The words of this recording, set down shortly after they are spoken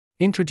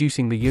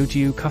Introducing the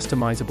YJPS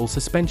Customizable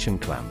Suspension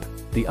Clamp,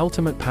 the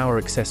ultimate power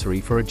accessory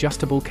for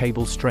adjustable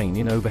cable strain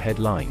in overhead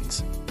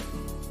lines.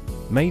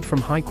 Made from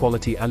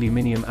high-quality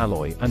aluminium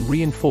alloy and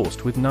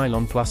reinforced with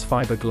nylon plus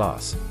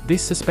fiberglass,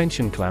 this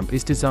suspension clamp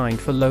is designed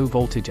for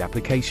low-voltage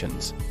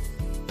applications.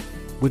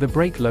 With a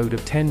brake load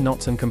of 10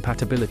 knots and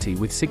compatibility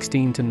with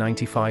 16 to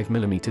 95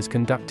 mm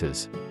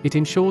conductors, it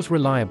ensures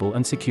reliable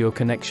and secure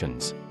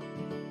connections.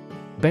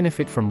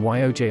 Benefit from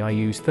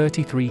YJPS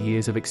 33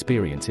 years of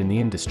experience in the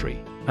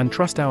industry, and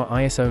trust our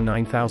ISO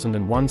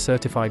 9001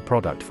 certified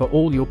product for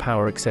all your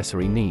power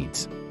accessory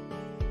needs.